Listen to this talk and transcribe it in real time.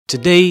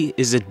Today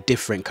is a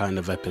different kind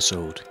of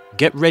episode.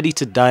 Get ready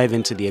to dive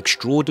into the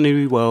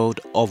extraordinary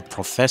world of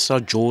Professor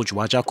George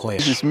Wajackoyah.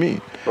 This is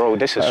me. Bro,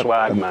 this is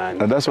swag,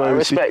 man. And that's why I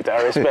respect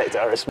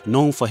it.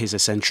 Known for his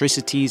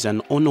eccentricities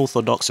and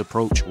unorthodox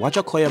approach,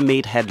 Wajackoyah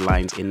made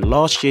headlines in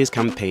last year's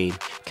campaign,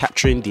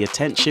 capturing the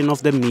attention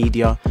of the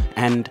media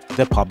and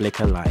the public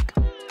alike.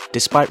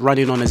 Despite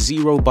running on a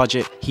zero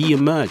budget, he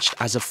emerged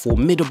as a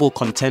formidable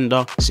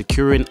contender,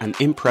 securing an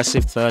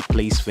impressive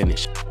third-place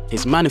finish.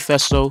 His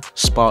manifesto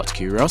sparked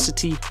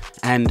curiosity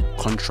and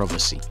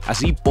controversy as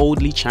he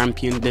boldly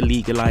championed the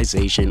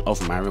legalization of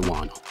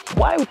marijuana.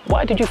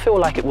 Why did you feel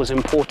like it was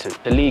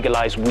important to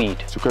legalize weed?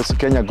 It's because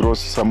Kenya grows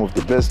some of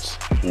the best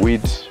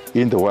weed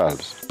in the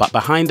world. But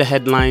behind the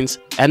headlines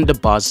and the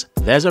buzz,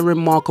 there's a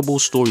remarkable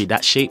story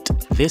that shaped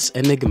this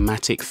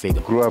enigmatic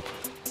figure. Grew up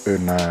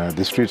in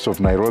the streets of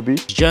Nairobi.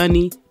 His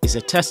journey is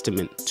a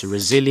testament to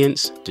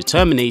resilience,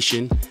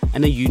 determination,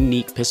 and a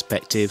unique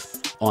perspective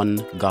on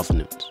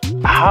governance.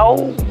 How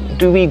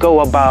do we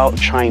go about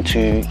trying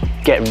to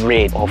get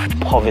rid of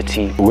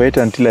poverty? Wait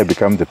until I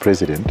become the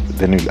president,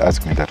 then you'll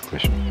ask me that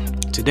question.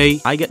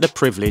 Today, I get the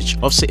privilege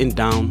of sitting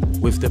down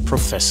with the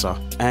professor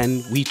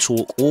and we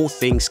talk all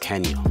things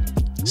Kenya.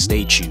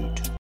 Stay tuned.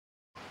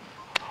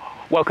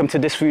 Welcome to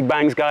This Food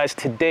Bangs, guys.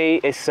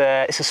 Today it's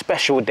a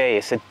special day.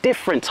 It's a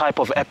different type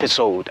of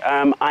episode.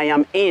 I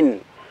am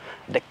in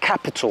the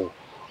capital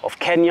of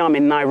Kenya. I'm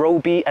in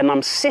Nairobi and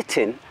I'm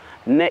sitting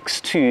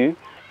next to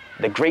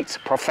the great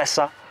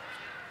Professor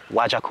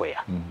Wajackoyah.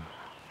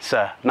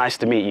 Sir, nice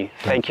to meet you.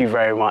 Thank you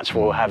very much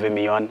for having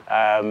me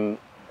on.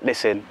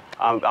 Listen,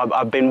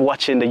 I've been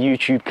watching the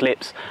YouTube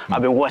clips.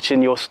 I've been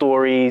watching your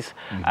stories.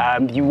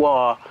 You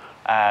are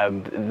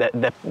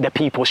the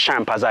people's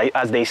champ,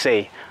 as they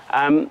say.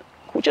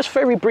 Just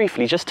very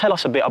briefly, just tell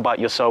us a bit about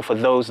yourself for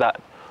those that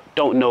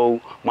don't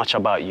know much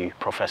about you,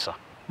 Professor.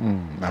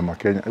 I'm a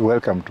Kenyan.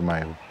 Welcome to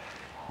my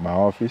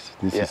office.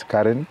 This is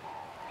Karen,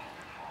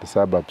 the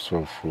suburbs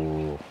of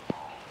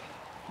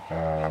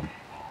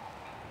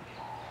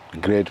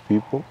great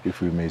people,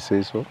 if we may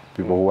say so,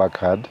 people who work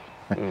hard.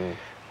 And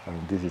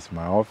this is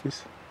my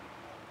office.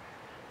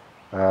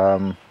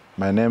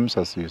 My name,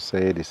 as you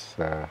said, is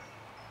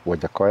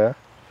Wajackoya,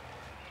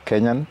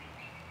 Kenyan.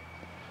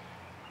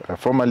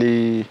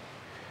 Formerly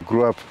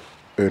grew up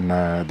in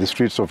the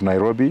streets of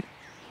Nairobi,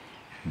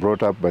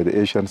 brought up by the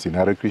Asians in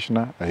Hare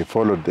Krishna. I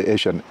followed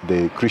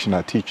the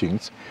Krishna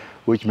teachings,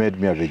 which made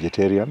me a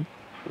vegetarian,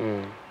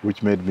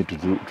 which made me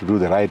to do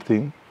the right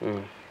thing.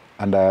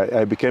 And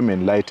I became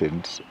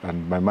enlightened,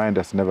 and my mind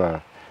has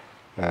never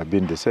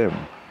been the same.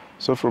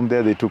 So from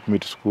there, they took me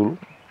to school.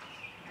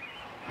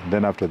 And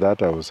then after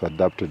that, I was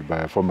adopted by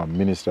a former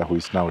minister who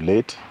is now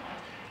late,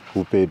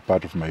 who paid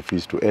part of my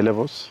fees to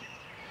A-levels.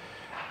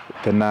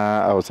 Then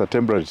I was a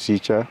temporary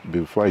teacher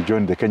before I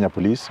joined the Kenya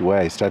Police, where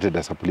I started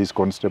as a police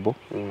constable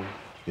in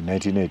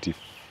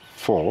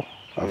 1984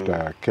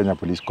 after Kenya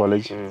Police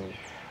College.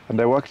 And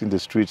I worked in the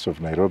streets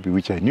of Nairobi,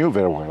 which I knew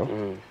very well,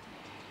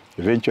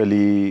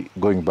 eventually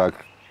going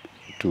back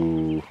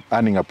to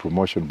earning a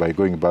promotion by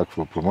going back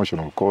for a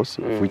promotional course,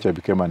 of which I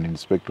became an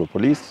inspector of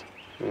police.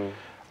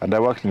 And I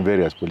worked in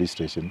various police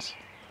stations.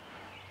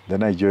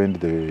 Then I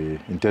joined the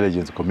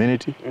intelligence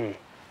community.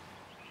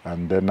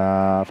 And then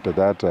after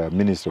that, a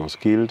minister was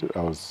killed.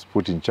 I was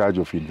put in charge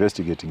of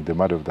investigating the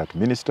murder of that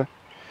minister.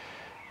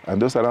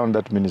 And those around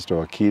that minister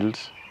were killed,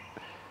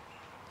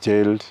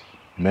 jailed,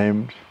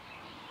 maimed.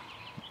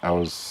 I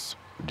was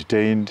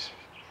detained.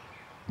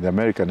 The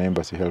American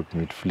embassy helped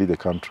me to flee the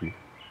country.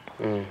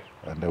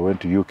 And I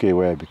went to UK,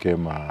 where I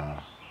became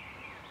a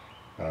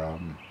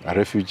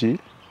refugee.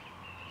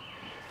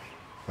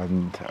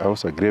 And I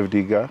was a grave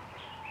digger,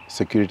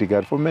 security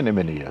guard for many,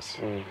 many years.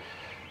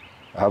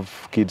 I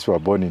have kids who are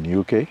born in the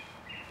UK.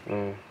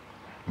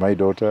 My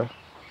daughter,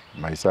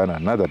 my son,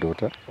 another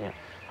daughter.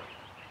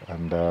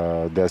 And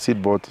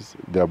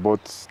they are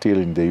both still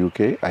in the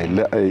UK.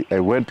 I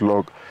went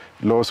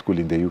law school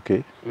in the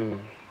UK.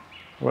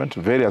 Went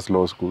to various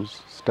law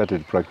schools,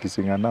 started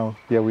practicing, and now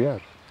here we are.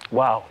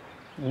 Wow,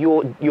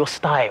 your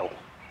style.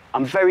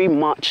 I'm very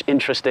much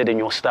interested in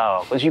your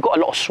style because you've got a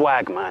lot of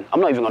swag, man.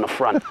 I'm not even on the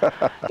front.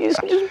 This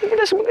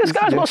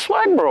guy's got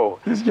swag, bro.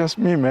 It's just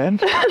me, man.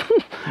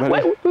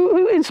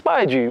 Who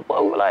inspired you?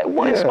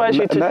 What inspired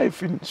you to?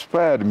 Life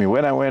inspired me.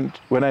 When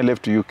I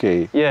left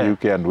UK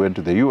and went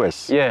to the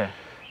US.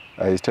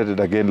 I started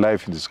again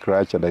life in the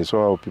scratch, and I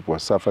saw how people were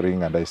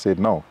suffering, and I said,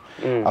 no,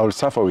 I will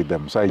suffer with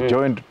them. So I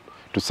joined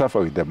to suffer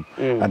with them,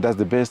 and that's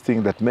the best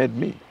thing that made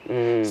me.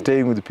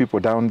 Staying with the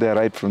people down there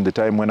right from the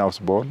time when I was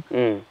born.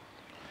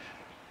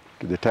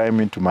 To the time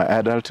into my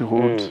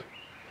adulthood,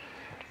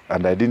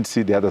 and I didn't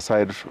see the other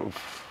side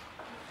of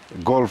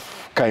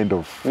golf kind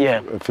of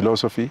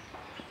philosophy.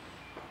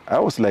 I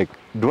was like,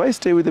 do I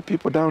stay with the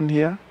people down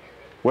here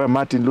where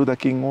Martin Luther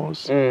King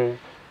was,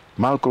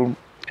 Malcolm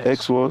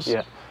X was,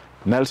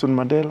 Nelson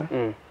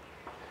Mandela,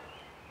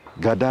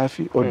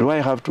 Gaddafi, or do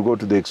I have to go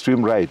to the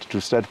extreme right to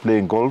start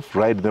playing golf,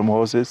 ride them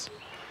horses,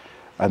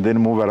 and then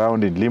move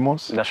around in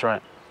limos? That's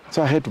right.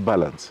 So I had to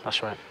balance.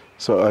 That's right.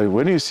 So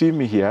when you see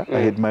me here, I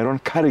had my own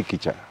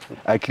caricature.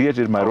 I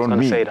created my own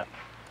me. Say that.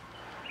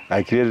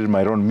 I created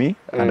my own me,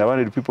 and I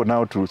wanted people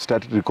now to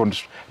start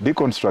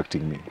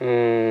deconstructing me.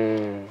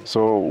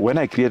 So when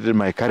I created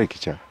my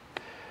caricature,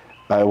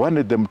 I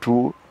wanted them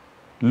to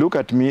look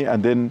at me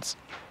and then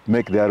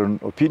make their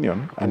own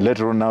opinion, and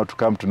later on now to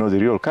come to know the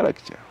real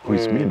caricature, who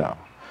is me now.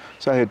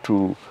 So I had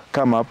to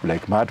come up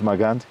like Mahatma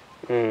Gandhi.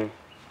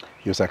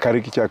 He was a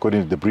caricature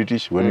according to the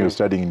British when he was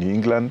studying in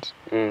England,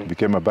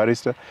 became a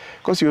barrister,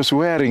 because he was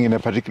wearing in a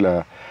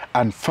particular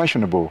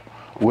unfashionable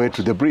way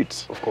to the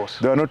Brits. Of course.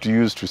 They are not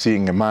used to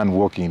seeing a man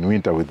walking in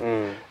winter with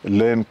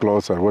linen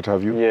clothes or what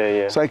have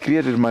you. So I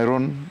created my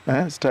own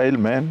style,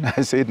 man.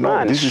 I said,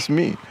 no, this is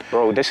me.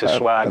 Bro, this is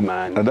swag,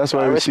 man. And that's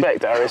why I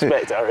respect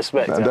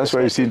it. And that's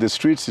why you see the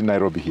streets in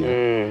Nairobi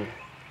here.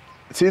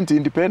 Since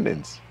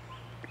independence,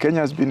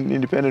 Kenya has been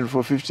independent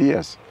for 50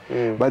 years.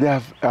 But they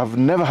have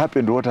never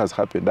happened what has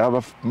happened. I have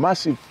a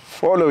massive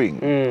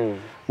following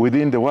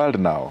within the world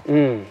now.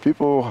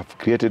 People have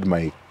created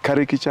my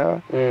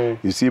caricature.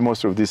 You see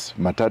most of these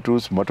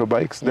matatus,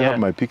 motorbikes, they have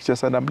my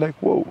pictures, and I'm like,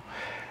 whoa,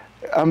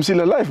 I'm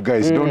still alive,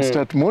 guys. Don't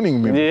start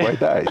mourning me before I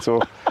die.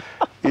 So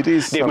it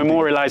is they're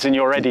memorializing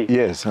you already.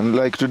 Yes, and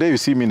like today you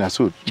see me in a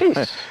suit.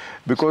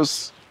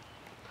 Because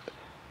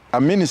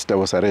a minister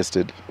was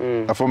arrested,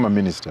 a former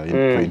minister in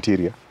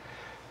Interior.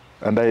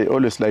 And I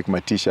always like my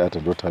T-shirt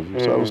and what have you.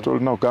 So I was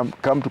told, no,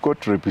 come to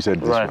court to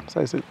represent this one. So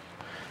I said,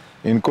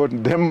 in court,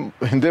 in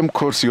them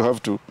courts you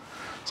have to.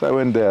 So I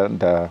went there, and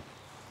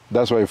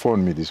that's why he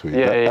phoned me this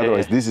way.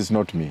 Otherwise, this is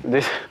not me.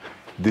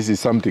 This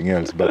is something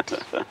else, but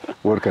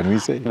what can we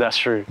say? That's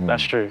true,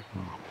 that's true.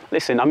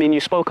 Listen, I mean, you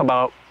spoke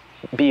about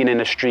being in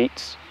the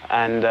streets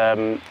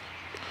and,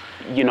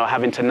 you know,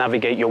 having to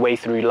navigate your way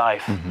through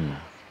life.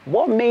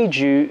 What made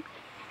you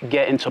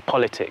get into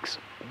politics?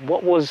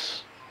 What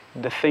was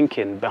the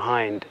thinking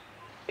behind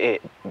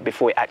it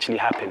before it actually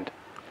happened?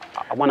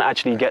 I want to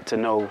actually get to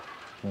know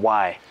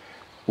why.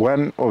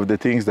 One of the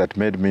things that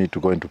made me to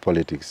go into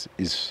politics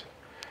is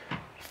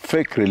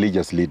fake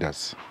religious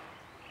leaders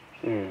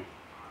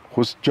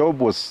whose job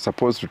was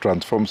supposed to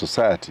transform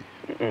society,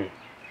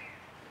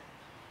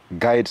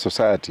 guide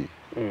society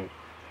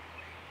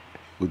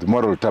with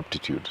moral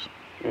turpitude.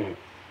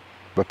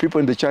 But people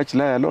in the church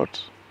lie a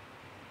lot,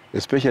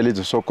 especially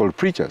the so-called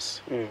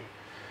preachers.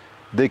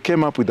 They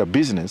came up with a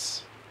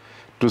business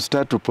to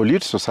start to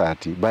pollute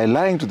society by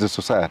lying to the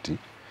society,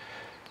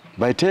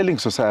 by telling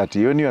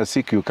society, when you are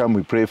sick, you come,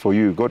 we pray for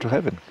you, you go to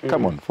heaven.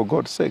 Come on, for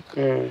God's sake.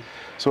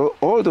 So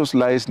all those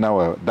lies now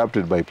are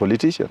adopted by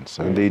politicians,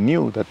 and they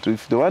knew that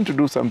if they want to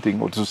do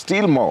something or to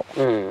steal more,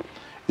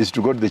 is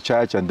to go to the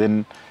church and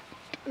then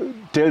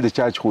tell the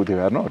church who they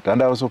are not.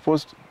 And I was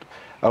opposed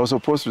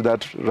to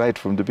that right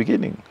from the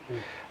beginning.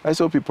 I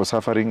saw people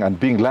suffering and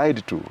being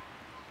lied to,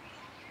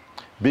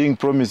 being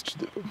promised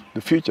the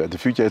future. The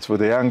future is for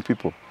the young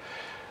people.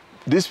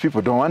 These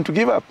people don't want to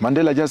give up.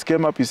 Mandela just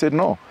came up, he said,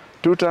 no,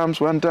 2 terms,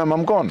 1 term,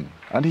 I'm gone.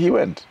 And he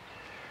went.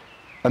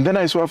 And then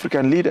I saw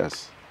African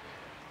leaders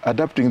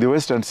adopting the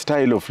Western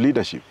style of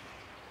leadership,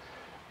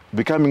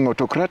 becoming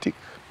autocratic,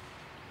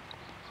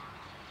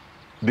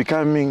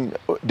 becoming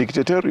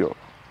dictatorial.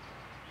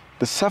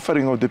 The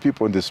suffering of the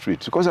people on the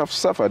streets. Because I've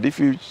suffered. If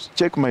you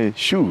check my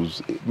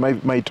shoes,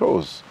 my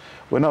toes,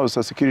 when I was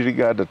a security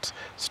guard at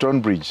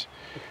Stonebridge,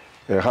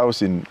 a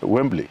house in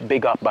Wembley.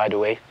 Big up, by the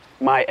way.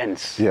 My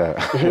ends. Yeah.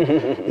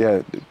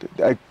 Yeah.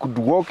 I could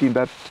walk in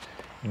that,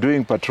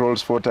 doing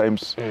patrols 4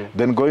 times,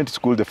 then going to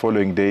school the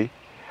following day,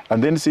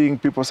 and then seeing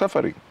people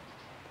suffering.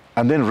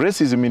 And then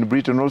racism in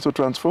Britain also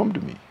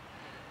transformed me,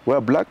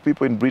 where black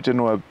people in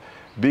Britain were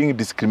being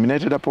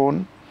discriminated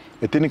upon,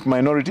 ethnic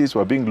minorities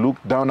were being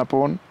looked down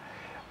upon.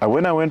 And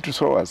when I went to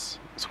SOAS,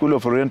 School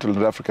of Oriental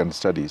and African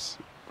Studies,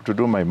 to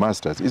do my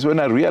master's, is when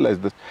I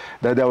realized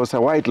that there was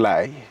a white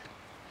lie.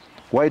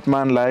 White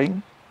man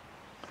lying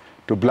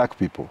to black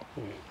people.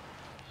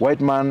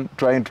 White man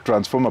trying to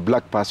transform a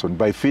black person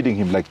by feeding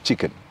him like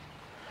chicken.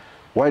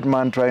 White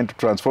man trying to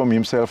transform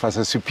himself as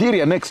a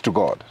superior next to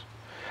God.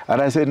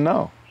 And I said,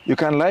 no, you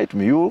can't lie to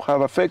me. You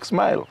have a fake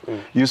smile.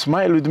 You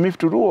smile with me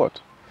to do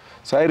what?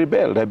 So I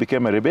rebelled. I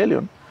became a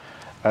rebellion.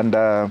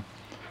 And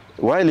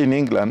while in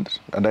England,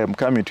 and I am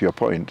coming to your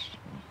point,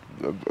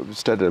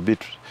 started a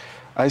bit,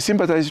 I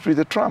sympathized with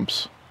the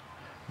Trumps.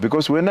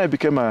 Because when I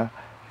became a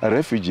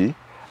refugee,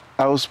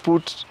 I was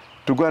put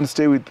to go and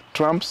stay with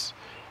Trumps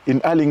in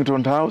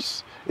Arlington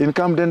House in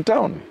Camden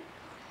Town.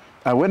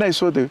 And when I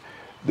saw the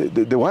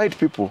white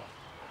people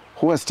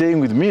who were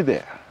staying with me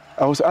there,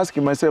 I was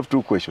asking myself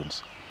 2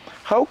 questions.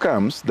 How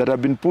comes that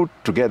I've been put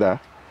together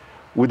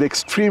with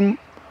extreme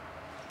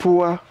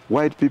poor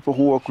white people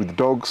who work with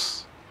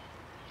dogs,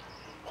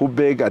 who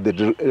beg at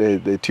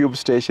the tube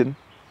station,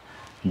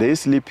 they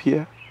sleep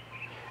here?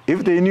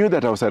 If they knew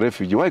that I was a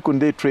refugee, why couldn't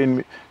they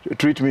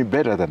treat me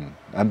better than,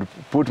 and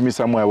put me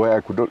somewhere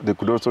where they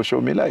could also show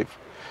me life?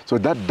 So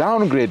that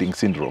downgrading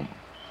syndrome,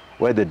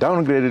 where they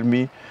downgraded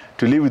me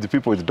to live with the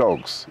people with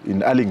dogs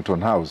in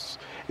Arlington House,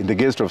 in the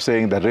guise of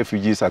saying that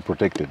refugees are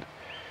protected.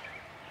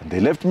 And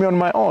they left me on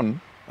my own.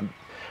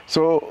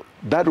 So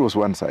that was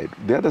one side.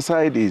 The other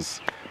side is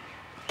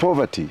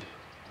poverty.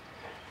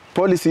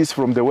 Policies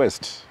from the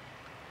West.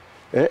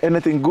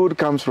 Anything good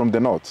comes from the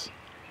North.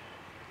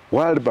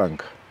 World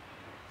Bank,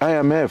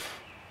 IMF,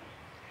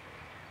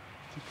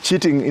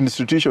 cheating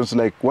institutions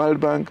like World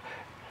Bank,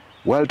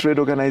 World Trade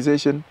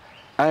Organization,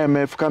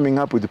 IMF coming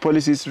up with the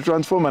policies to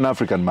transform an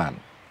African man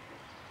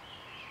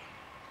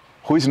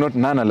who is not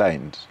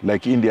non-aligned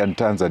like India and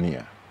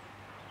Tanzania.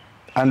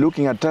 And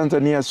looking at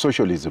Tanzania's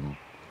socialism,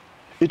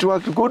 it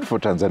worked good for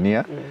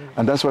Tanzania,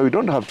 and that's why we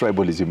don't have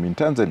tribalism in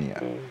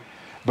Tanzania.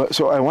 But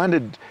so I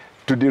wanted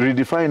to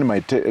redefine my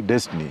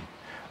destiny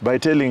by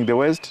telling the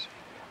West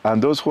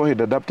and those who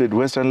had adapted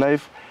Western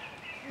life,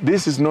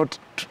 this is not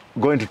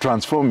going to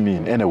transform me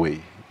in any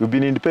way. We've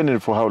been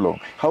independent for how long?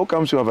 How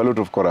comes you have a lot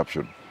of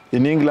corruption?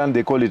 In England,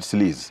 they call it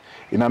sleaze.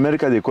 In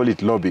America, they call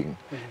it lobbying.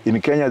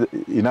 In Kenya,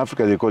 in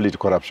Africa, they call it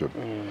corruption.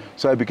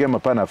 So I became a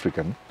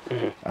Pan-African,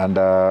 and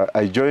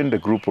I joined a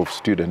group of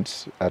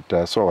students at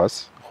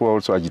SOAS who are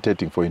also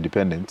agitating for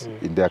independence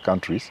in their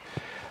countries.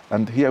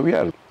 And here we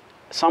are.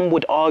 Some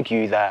would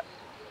argue that,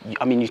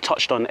 I mean, you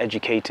touched on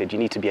educated. You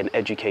need to be an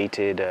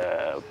educated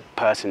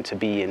person to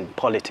be in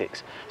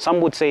politics.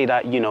 Some would say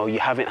that, you know, you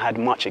haven't had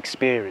much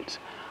experience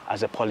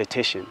as a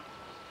politician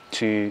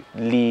to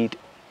lead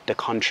the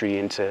country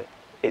into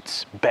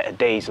its better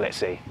days, let's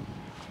say.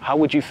 How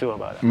would you feel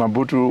about that?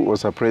 Mobutu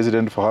was a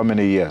president for how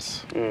many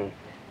years?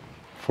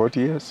 40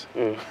 years?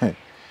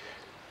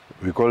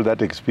 We call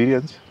that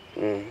experience.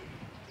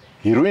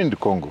 He ruined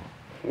Congo,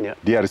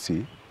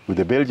 DRC, with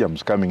the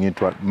Belgians coming in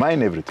to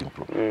mine everything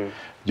from.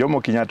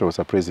 Jomo Kenyatta was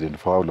a president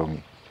for how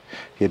long?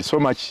 He had so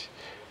much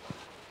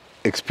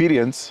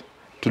experience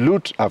to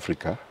loot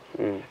Africa,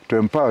 to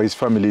empower his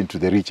family into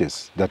the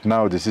riches that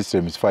now the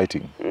system is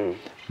fighting.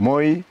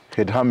 Moi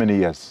had how many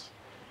years?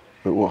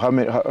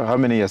 How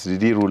many years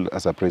did he rule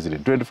as a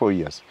president? 24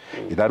 years.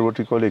 Is that what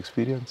we call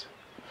experience?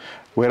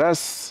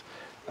 Whereas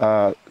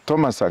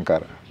Thomas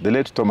Sankara, the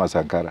late Thomas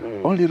Sankara,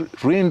 only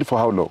reigned for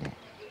how long?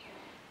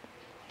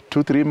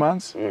 2-3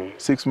 months,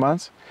 6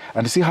 months,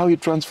 and see how he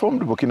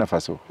transformed Burkina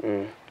Faso.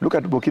 Look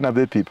at Burkina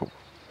Faso people.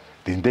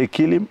 Didn't they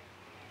kill him?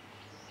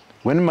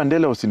 When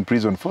Mandela was in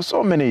prison for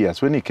so many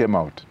years, when he came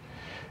out,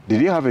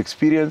 did he have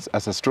experience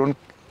as a strong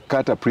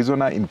Carter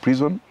prisoner in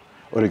prison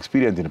or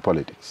experience in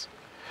politics?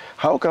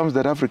 How comes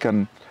that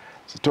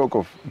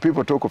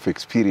people talk of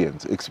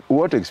experience?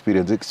 What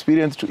experience?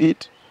 Experience to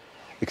eat,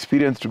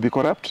 experience to be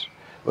corrupt,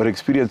 or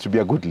experience to be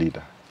a good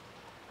leader?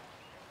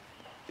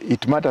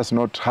 It matters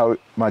not how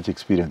much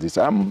experience is.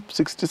 I'm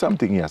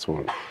 60-something years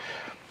old.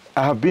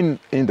 I have been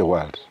in the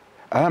world.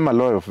 I am a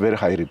lawyer of very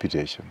high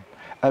reputation.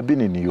 I've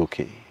been in the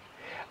UK.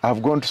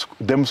 I've gone to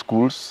them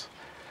schools.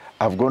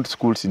 I've gone to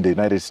schools in the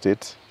United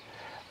States.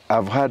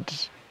 I've had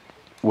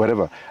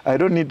whatever. I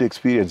don't need the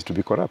experience to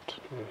be corrupt.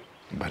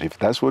 But if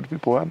that's what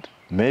people want,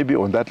 maybe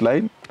on that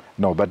line,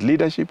 no. But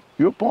leadership,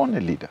 you're born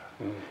a leader.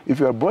 If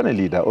you are born a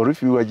leader, or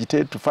if you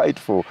agitate to fight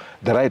for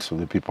the rights of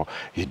the people,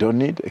 you don't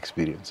need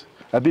experience.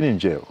 I've been in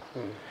jail.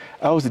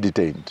 I was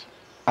detained.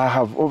 I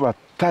have over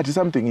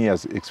 30-something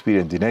years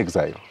experience in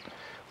exile.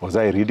 Was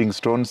I reading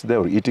stones there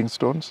or eating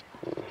stones?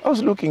 I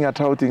was looking at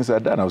how things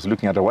are done. I was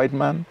looking at a white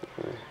man,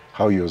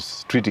 how he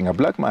was treating a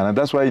black man. And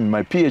that's why in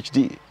my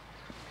PhD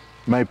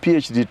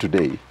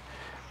today,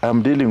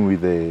 I'm dealing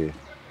with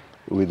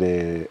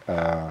the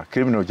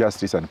criminal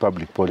justice and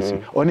public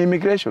policy on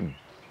immigration.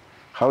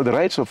 How the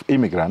rights of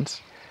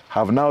immigrants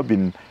have now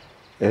been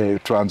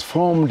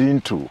transformed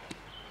into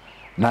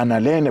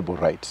non-alienable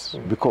rights,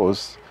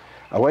 because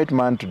a white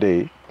man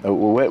today,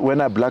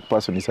 when a black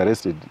person is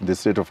arrested in the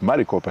state of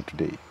Maricopa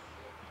today,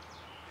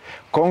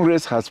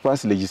 Congress has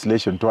passed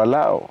legislation to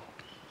allow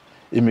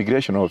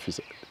immigration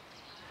officers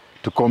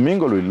to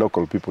commingle with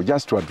local people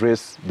just to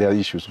address their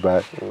issues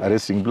by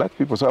arresting black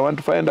people. So I want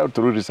to find out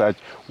through research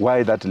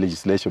why that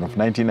legislation of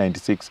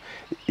 1996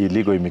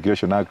 Illegal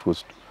Immigration Act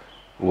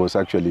was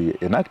actually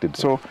enacted.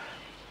 So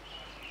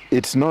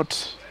it's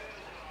not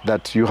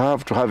that you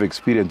have to have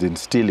experience in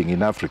stealing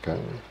in Africa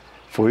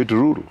for you to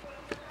rule.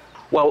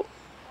 Well,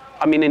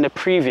 I mean, in the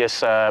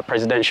previous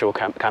presidential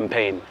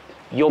campaign,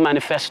 your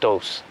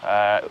manifestos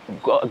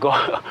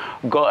got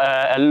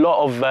a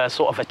lot of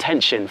sort of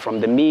attention from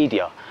the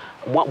media.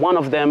 One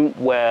of them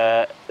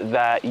were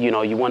that, you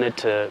know, you wanted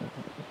to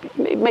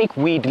make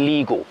weed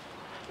legal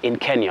in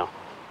Kenya.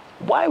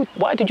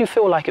 Why did you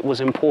feel like it was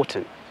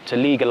important to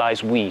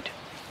legalize weed?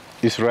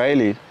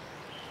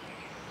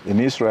 In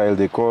Israel,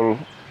 they call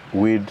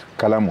weed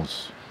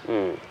calamus.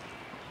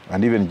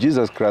 And even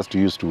Jesus Christ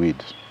used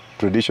weed,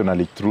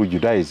 traditionally through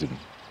Judaism.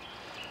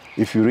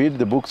 If you read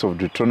the books of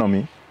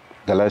Deuteronomy,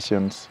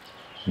 Galatians,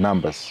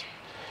 Numbers,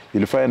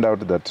 you'll find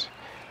out that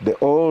the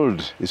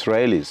old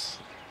Israelis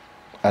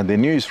and the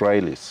new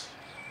Israelis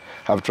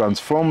have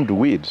transformed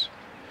weed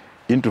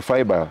into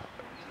fiber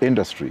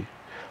industry,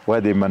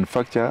 where they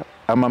manufacture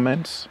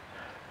armaments,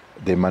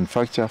 they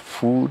manufacture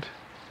food.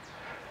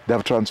 They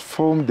have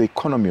transformed the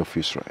economy of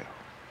Israel.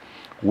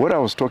 What I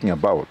was talking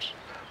about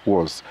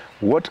was,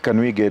 what can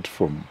we get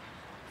from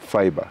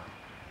fiber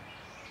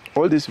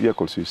All these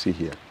vehicles you see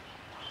here,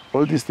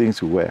 all these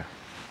things you wear,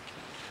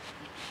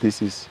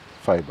 this is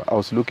fiber. I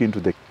was looking into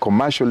the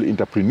commercial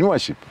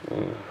entrepreneurship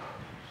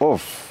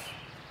of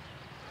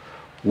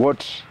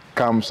what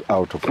comes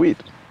out of wheat.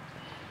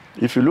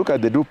 If you look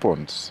at the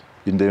DuPonts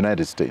in the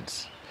United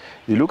States,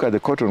 you look at the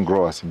cotton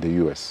growers in the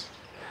US,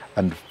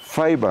 and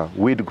fiber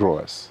wheat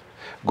growers,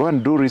 go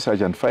and do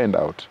research and find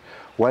out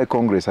why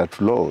Congress had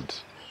flawed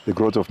the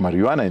growth of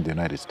marijuana in the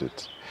United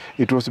States.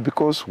 It was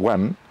because,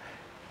 one,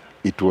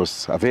 it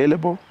was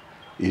available,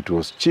 it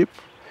was cheap,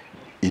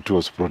 it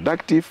was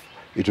productive,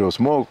 it was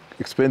more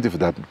expensive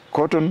than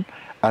cotton,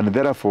 and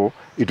therefore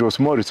it was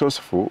more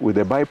resourceful with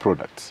the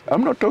byproducts.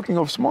 I'm not talking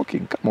of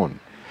smoking, come on.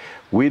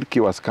 Weed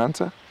cures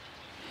cancer,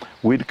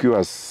 weed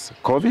cures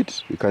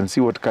COVID. You can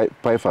see what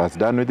PIFA has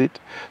done with it.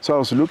 So I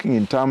was looking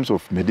in terms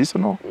of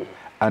medicinal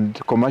and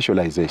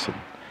commercialization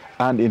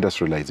and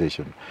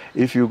industrialization.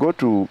 If you go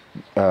to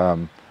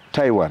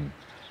Taiwan,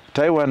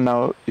 Taiwan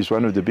now is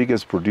one of the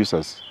biggest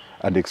producers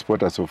and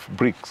exporters of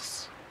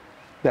bricks.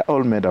 They're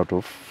all made out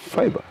of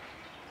fiber,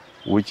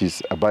 which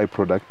is a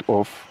byproduct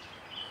of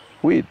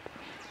weed.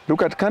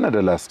 Look at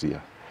Canada last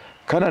year.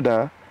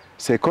 Canada's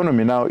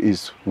economy now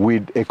is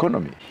weed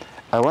economy.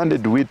 I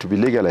wanted weed to be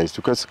legalized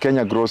because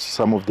Kenya grows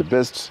some of the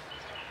best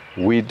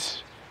weed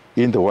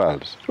in the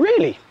world.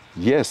 Really?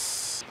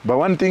 Yes. But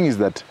one thing is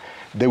that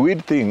the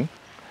weed thing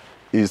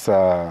is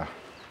a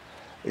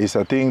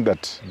thing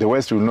that the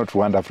West will not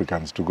want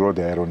Africans to grow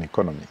their own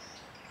economy.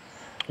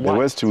 Why? The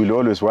West will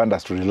always want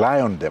us to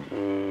rely on them.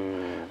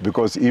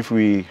 Because if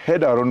we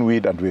had our own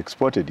weed and we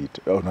exported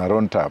it on our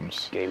own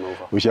terms, game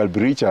over. We shall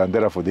be richer, and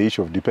therefore the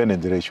issue of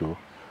dependency ratio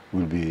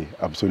will be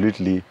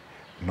absolutely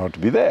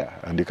not be there.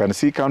 And you can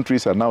see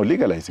countries are now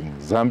legalizing.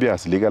 Zambia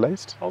has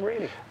legalized. Oh,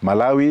 really?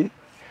 Malawi,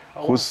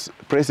 whose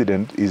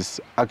president is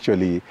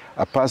actually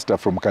a pastor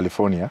from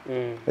California,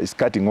 is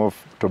cutting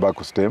off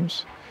tobacco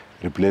stems,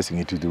 replacing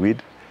it with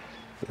weed.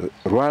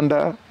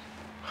 Rwanda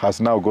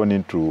has now gone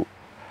into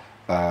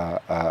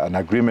an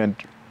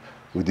agreement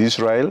with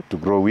Israel to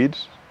grow weed.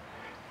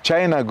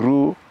 China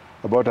grew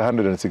about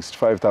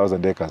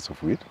 165,000 acres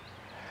of wheat.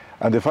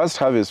 And the first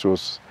harvest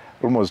was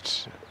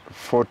almost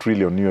 $4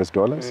 trillion US.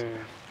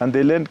 And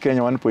they lent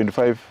Kenya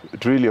 1.5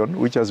 trillion,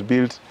 which has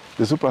built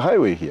the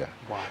superhighway here.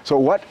 Wow. So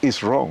what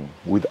is wrong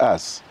with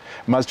us?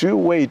 Must we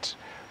wait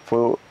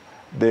for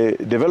the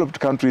developed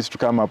countries to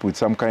come up with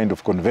some kind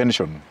of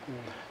convention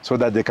so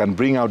that they can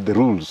bring out the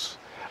rules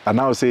and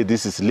now say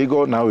this is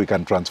legal, now we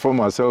can transform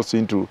ourselves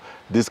into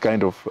this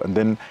kind of, and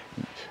then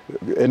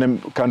any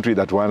country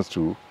that wants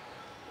to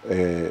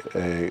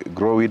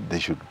grow it, they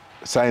should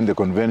sign the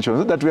convention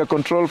so that we are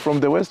controlled from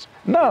the West?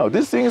 No,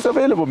 this thing is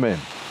available, man.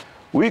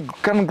 We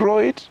can grow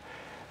it,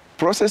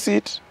 process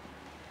it,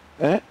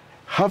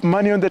 have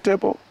money on the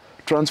table,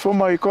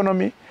 transform our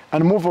economy,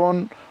 and move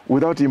on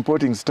without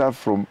importing stuff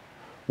from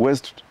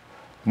West,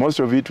 most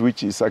of it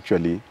which is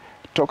actually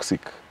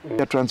toxic.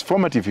 A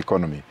transformative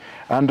economy.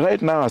 And right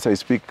now, as I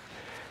speak,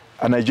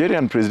 a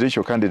Nigerian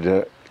presidential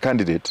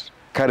candidate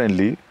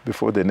currently,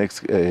 before the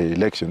next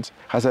elections,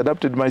 has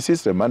adopted my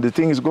system, and the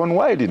thing is gone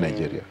wide in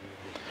Nigeria.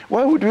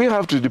 Why would we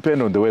have to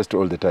depend on the West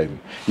all the time?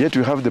 Yet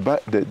we have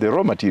the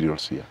raw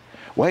materials here.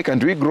 Why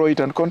can't we grow it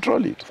and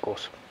control it?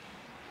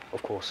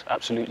 Of course,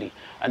 absolutely.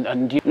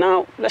 And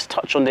now let's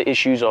touch on the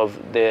issues of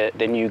the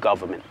new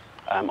government.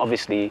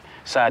 Obviously,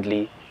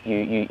 sadly,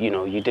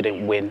 you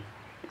didn't win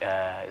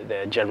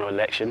the general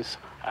elections.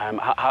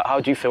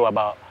 How do you feel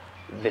about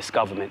this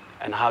government,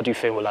 and how do you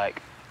feel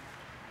like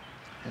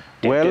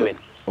they're doing?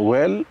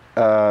 Well,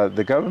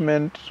 the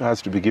government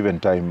has to be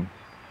given time.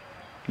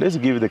 Let's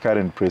give the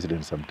current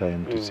president some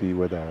time to see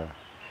whether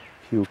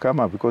he will come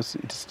up, because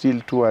it's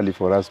still too early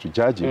for us to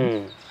judge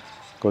him.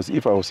 Because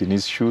if I was in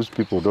his shoes,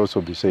 people would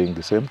also be saying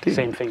the same thing.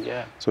 Same thing,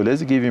 yeah. So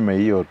let's give him a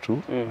year or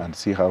two and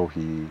see how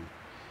he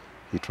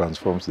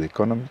transforms the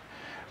economy.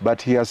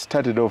 But he has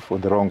started off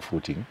on the wrong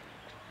footing,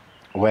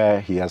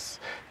 where he has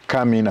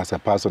come in as a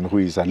person who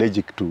is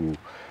allergic to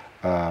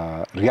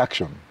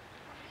reaction.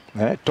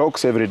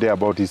 Talks every day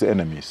about his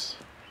enemies.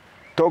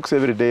 Talks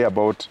every day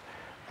about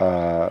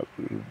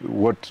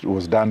what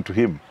was done to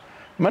him.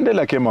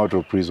 Mandela came out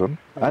of prison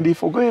and he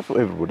forgave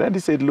everybody. And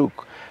he said,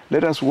 look,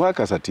 let us work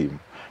as a team.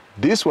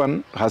 This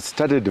one has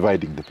started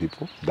dividing the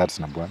people. That's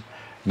number one.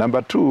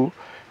 Number two,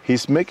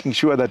 he's making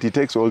sure that he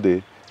takes all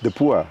the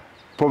poor,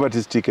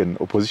 poverty-stricken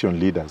opposition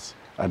leaders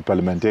and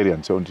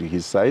parliamentarians onto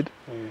his side.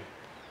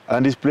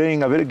 And he's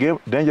playing a very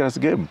dangerous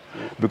game.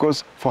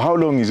 Because for how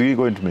long is he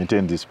going to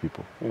maintain these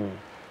people?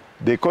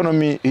 The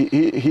economy,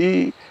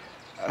 he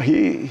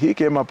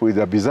came up with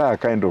a bizarre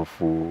kind of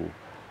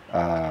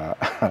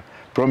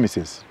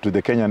promises to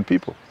the Kenyan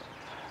people.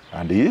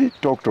 And he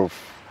talked of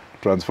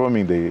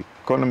transforming the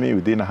economy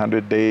within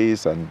 100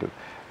 days and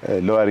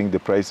lowering the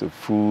price of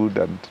food.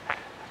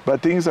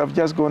 But things have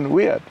just gone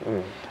weird.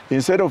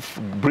 Instead of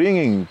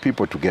bringing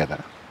people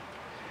together,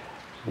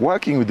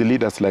 working with the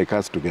leaders like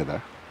us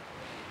together,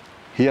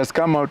 he has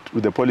come out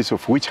with the policy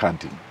of witch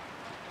hunting.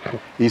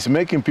 He's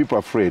making people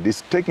afraid.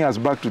 He's taking us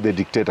back to the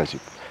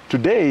dictatorship,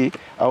 Today,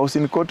 I was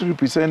in court to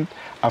represent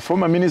a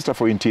former Minister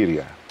for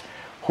Interior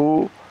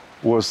who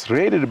was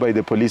raided by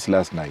the police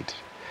last night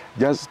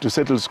just to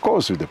settle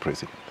scores with the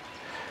president.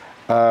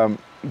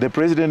 The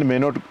president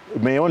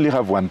may only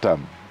have one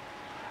term.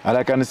 And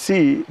I can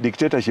see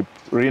dictatorship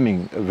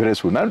reigning very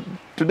soon. And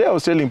today I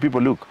was telling people,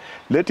 look,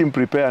 let him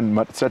prepare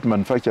and start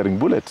manufacturing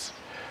bullets,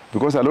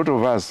 because a lot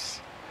of us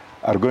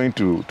are going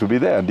to be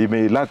there, and he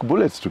may lack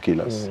bullets to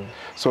kill us.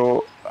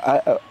 So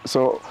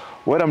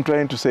what I'm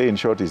trying to say in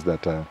short is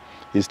that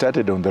he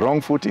started on the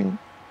wrong footing.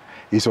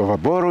 He's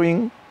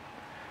over-borrowing.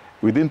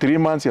 Within 3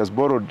 months, he has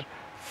borrowed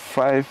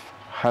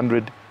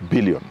 500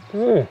 billion.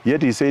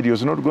 Yet he said he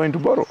was not going to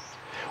borrow.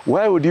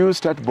 Why would you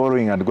start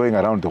borrowing and going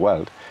around the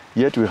world?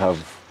 Yet we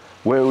have,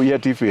 well,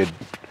 yet if he had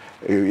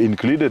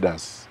included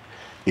us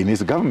in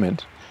his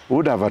government, we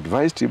would have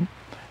advised him,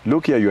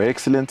 look here, Your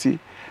Excellency,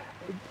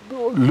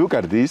 look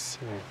at this,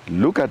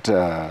 look at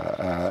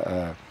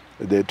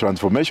the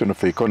transformation of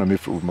the economy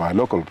from our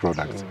local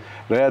products,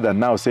 rather than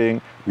now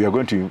saying we are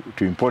going to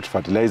import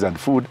fertilizer and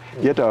food,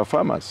 yet our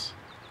farmers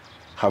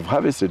have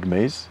harvested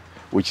maize,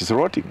 which is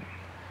rotting.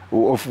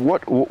 Of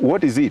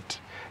what is it?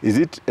 Is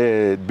it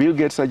Bill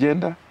Gates'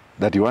 agenda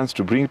that he wants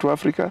to bring to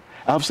Africa?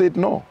 I've said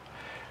no.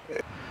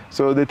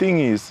 So the thing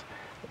is,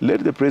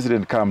 let the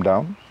president calm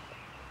down.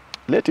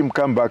 Let him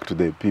come back to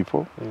the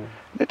people.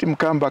 Let him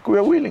come back. We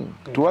are willing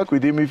to work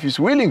with him if he's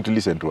willing to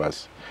listen to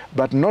us,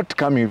 but not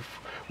coming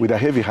with a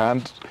heavy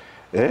hand.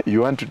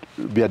 You want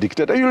to be a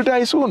dictator, you'll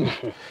die soon.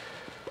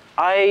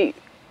 I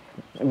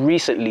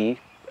recently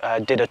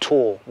did a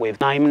tour with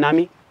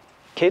Nami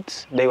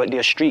kids.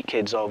 They're street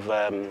kids of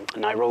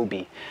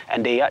Nairobi,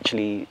 and they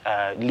actually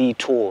lead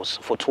tours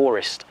for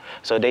tourists.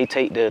 So they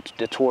take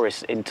the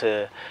tourists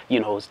into,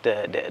 you know,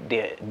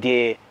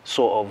 their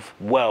sort of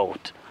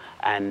world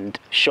and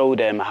show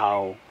them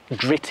how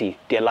gritty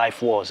their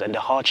life was and the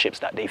hardships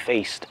that they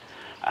faced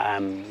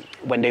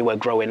when they were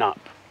growing up.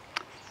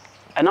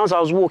 And as I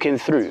was walking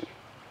through,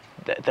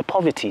 the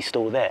poverty's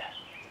still there.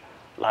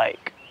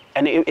 Like,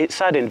 and it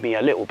saddened me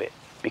a little bit,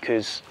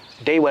 because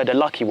they were the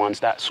lucky ones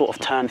that sort of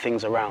turned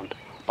things around.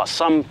 But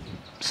some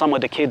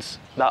of the kids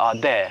that are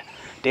there,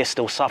 they're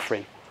still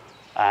suffering.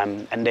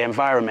 And the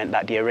environment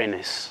that they're in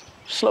is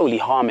slowly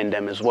harming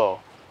them as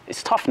well.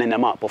 It's toughening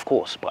them up, of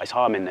course, but it's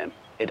harming them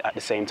at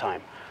the same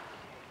time.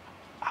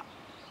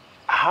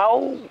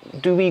 How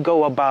do we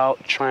go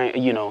about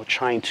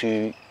trying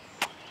to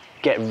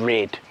get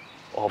rid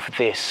of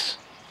this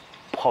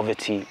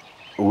poverty?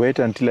 Wait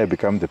until I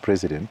become the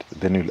president,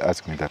 then you'll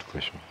ask me that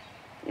question.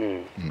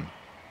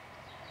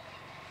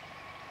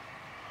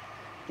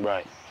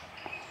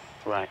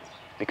 Right.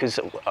 Because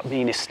I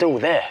mean, it's still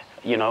there,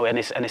 you know, and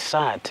it's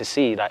sad to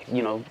see that,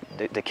 you know,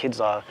 the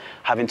kids are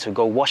having to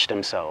go wash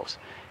themselves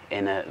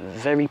in a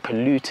very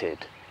polluted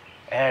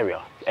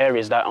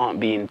areas that aren't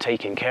being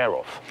taken care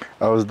of.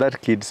 I was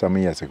that kid some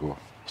years ago.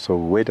 So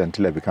wait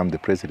until I become the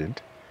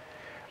president,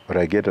 or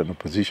I get an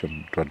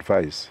opposition to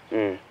advise,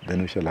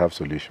 then we shall have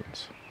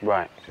solutions.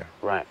 Right. Yeah.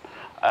 Right.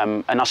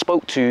 And I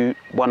spoke to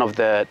one of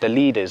the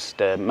leaders,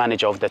 the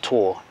manager of the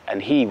tour,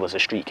 and he was a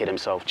street kid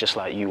himself, just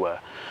like you were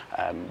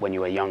when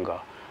you were younger.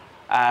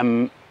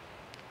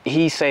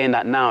 He's saying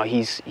that now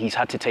he's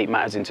had to take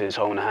matters into his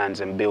own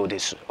hands and build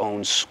his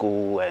own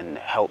school and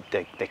help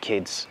the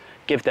kids,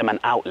 give them an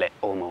outlet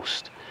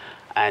almost.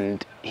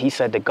 And he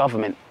said the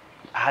government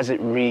hasn't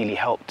really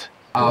helped.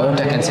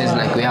 What I can say is,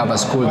 like, we have a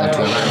school that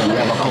we run. We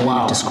have a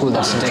community school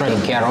that's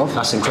taken care of.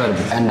 That's incredible.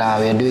 And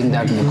we are doing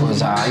that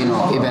because, you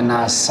know, even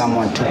as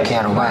someone took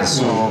care of us,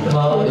 so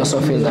we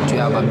also feel that we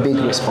have a big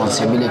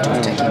responsibility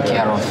of taking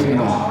care of, you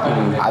know,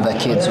 other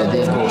kids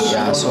within.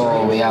 Yeah,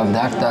 so we have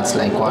that. That's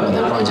like one of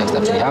the projects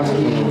that we have.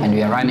 And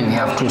we are running. We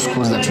have 2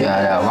 schools that we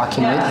are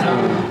working with.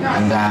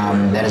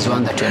 And there is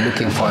one that we are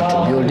looking for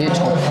to build it,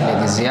 hopefully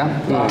this year,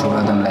 to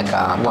build them like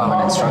a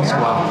permanent structure.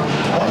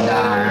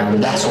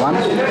 And that's one.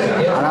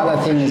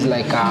 Another thing is,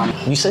 like,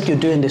 you said you're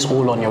doing this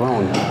all on your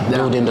own,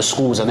 building the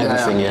schools and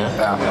everything,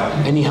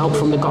 yeah? Any help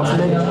from the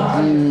government?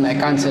 I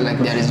can't say, like,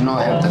 there is no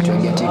help that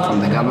we're getting from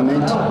the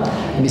government.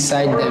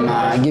 Besides them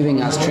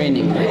giving us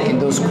training, like in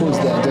those schools,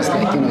 they're just,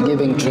 like, you know,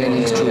 giving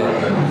trainings to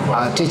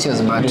our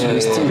teachers, but we're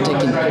still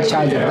taking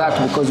charge of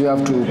that because we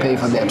have to pay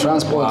for their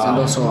transports and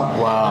also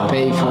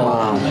pay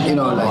for, you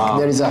know, like,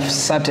 there is a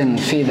certain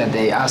fee that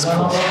they ask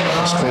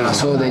for.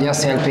 So they're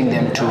just helping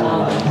them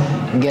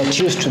to get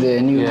used to the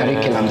new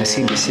curriculum, the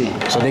CBC.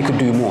 So they could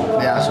do more.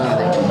 Yeah, so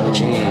they can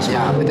do more.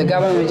 Yeah, with the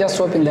government, we're just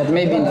hoping that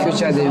maybe in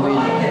future they will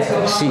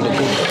see the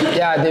good.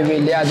 Yeah, they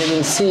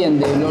will see,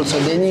 and they will also,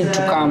 they need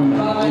to come,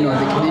 you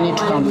know, they need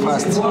to come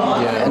first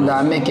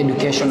and make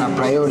education a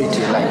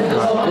priority. Like,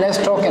 less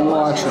talk and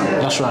more action.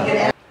 That's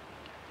right.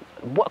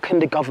 What can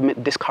the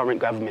government, this current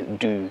government,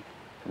 do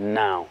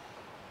now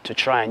to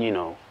try and, you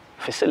know,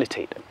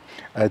 facilitate them?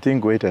 I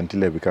think wait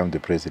until I become the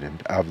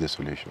president. I have the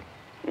solution.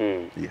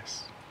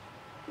 Yes.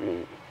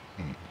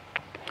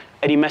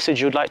 Any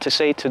message you'd like to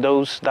say to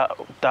those that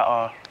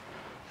are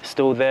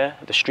still there,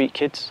 the street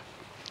kids?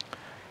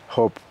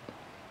 Hope.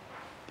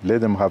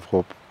 Let them have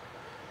hope.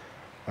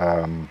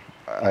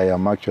 I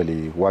am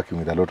actually working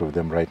with a lot of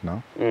them right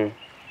now.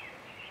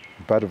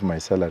 Part of my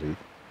salary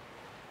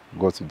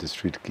goes to the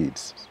street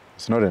kids.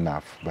 It's not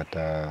enough,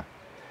 but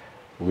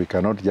we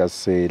cannot just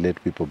say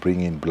let people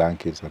bring in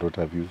blankets and what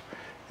have you.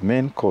 The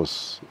main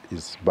cause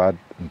is bad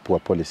and poor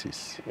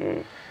policies.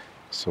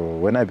 So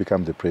when I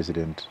become the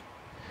president,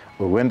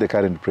 or when the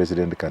current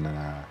president can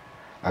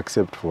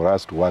accept for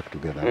us to work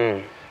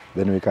together,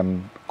 then we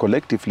can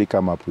collectively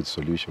come up with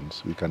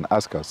solutions. We can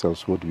ask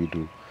ourselves, what do we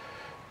do?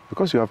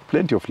 Because we have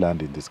plenty of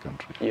land in this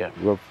country.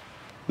 We have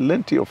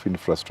plenty of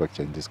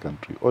infrastructure in this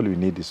country. All we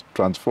need is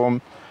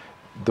transform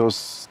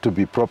those to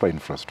be proper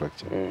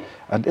infrastructure.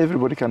 And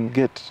everybody can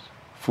get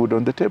food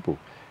on the table.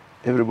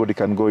 Everybody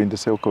can go in the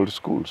so-called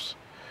schools.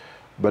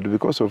 But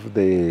because of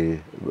the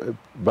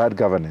bad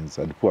governance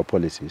and poor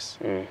policies,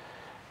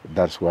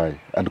 that's why,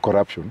 and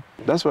corruption,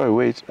 that's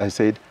why I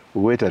said,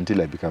 wait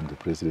until I become the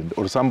president,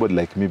 or somebody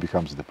like me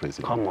becomes the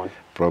president. Come on.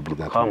 Probably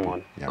that. Come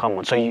on. Yeah. Come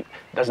on. So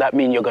does that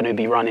mean you're going to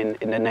be running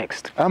in the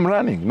next? I'm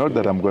running, not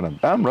that I'm going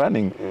to. I'm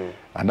running,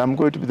 and I'm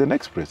going to be the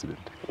next president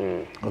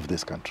of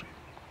this country.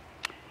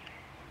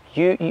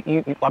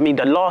 I mean,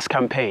 the last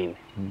campaign,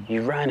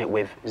 you ran it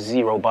with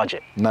zero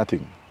budget.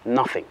 Nothing.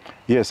 Nothing.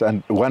 Yes,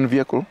 and one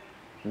vehicle.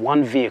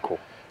 One vehicle.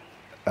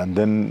 And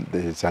then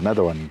there's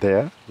another one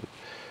there.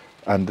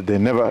 And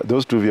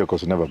those two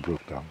vehicles never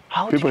broke down.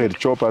 People had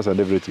choppers and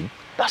everything.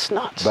 That's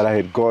nuts. But I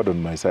had God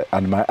on my side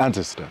and my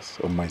ancestors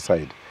on my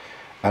side.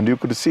 And you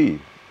could see,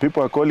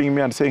 people are calling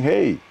me and saying,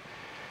 hey,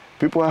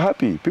 people are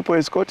happy. People are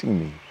escorting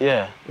me.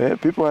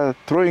 People are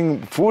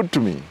throwing food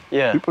to me.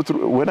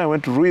 When I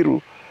went to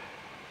Ruiru,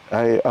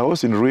 I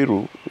was in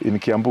Ruiru, in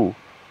Kiambu,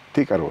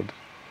 Thika Road.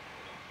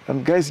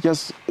 And guys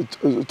just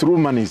threw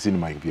monies in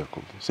my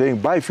vehicle, saying,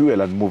 buy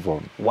fuel and move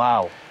on.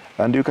 Wow.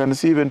 And you can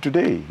see even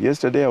today,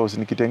 yesterday I was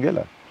in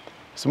Kitengela.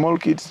 Small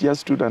kids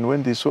just stood, and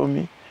when they saw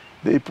me,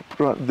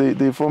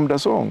 they formed a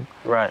song.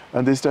 Right.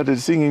 And they started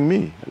singing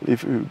me,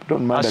 if you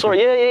don't mind. I saw it,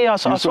 I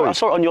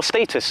saw it on your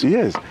status.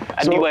 Yes.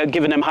 And you were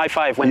giving them high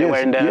five when they were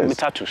in the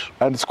mitatus.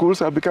 And schools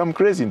have become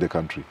crazy in the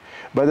country.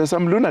 But there's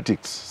some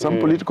lunatics, some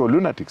political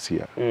lunatics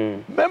here,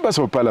 members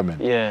of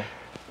parliament,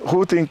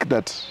 who think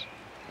that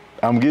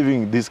I'm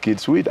giving these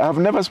kids weed. I've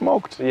never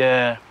smoked.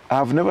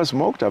 I've never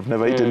smoked, I've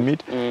never eaten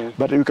meat.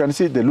 But you can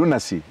see the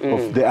lunacy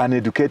of the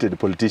uneducated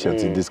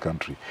politicians in this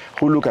country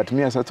who look at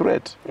me as a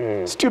threat.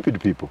 Stupid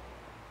people.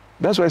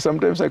 That's why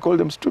sometimes I call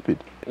them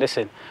stupid.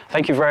 Listen,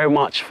 thank you very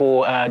much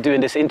for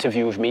doing this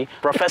interview with me.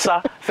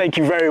 Professor, thank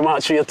you very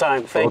much for your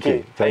time. Thank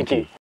you. Thank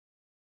you.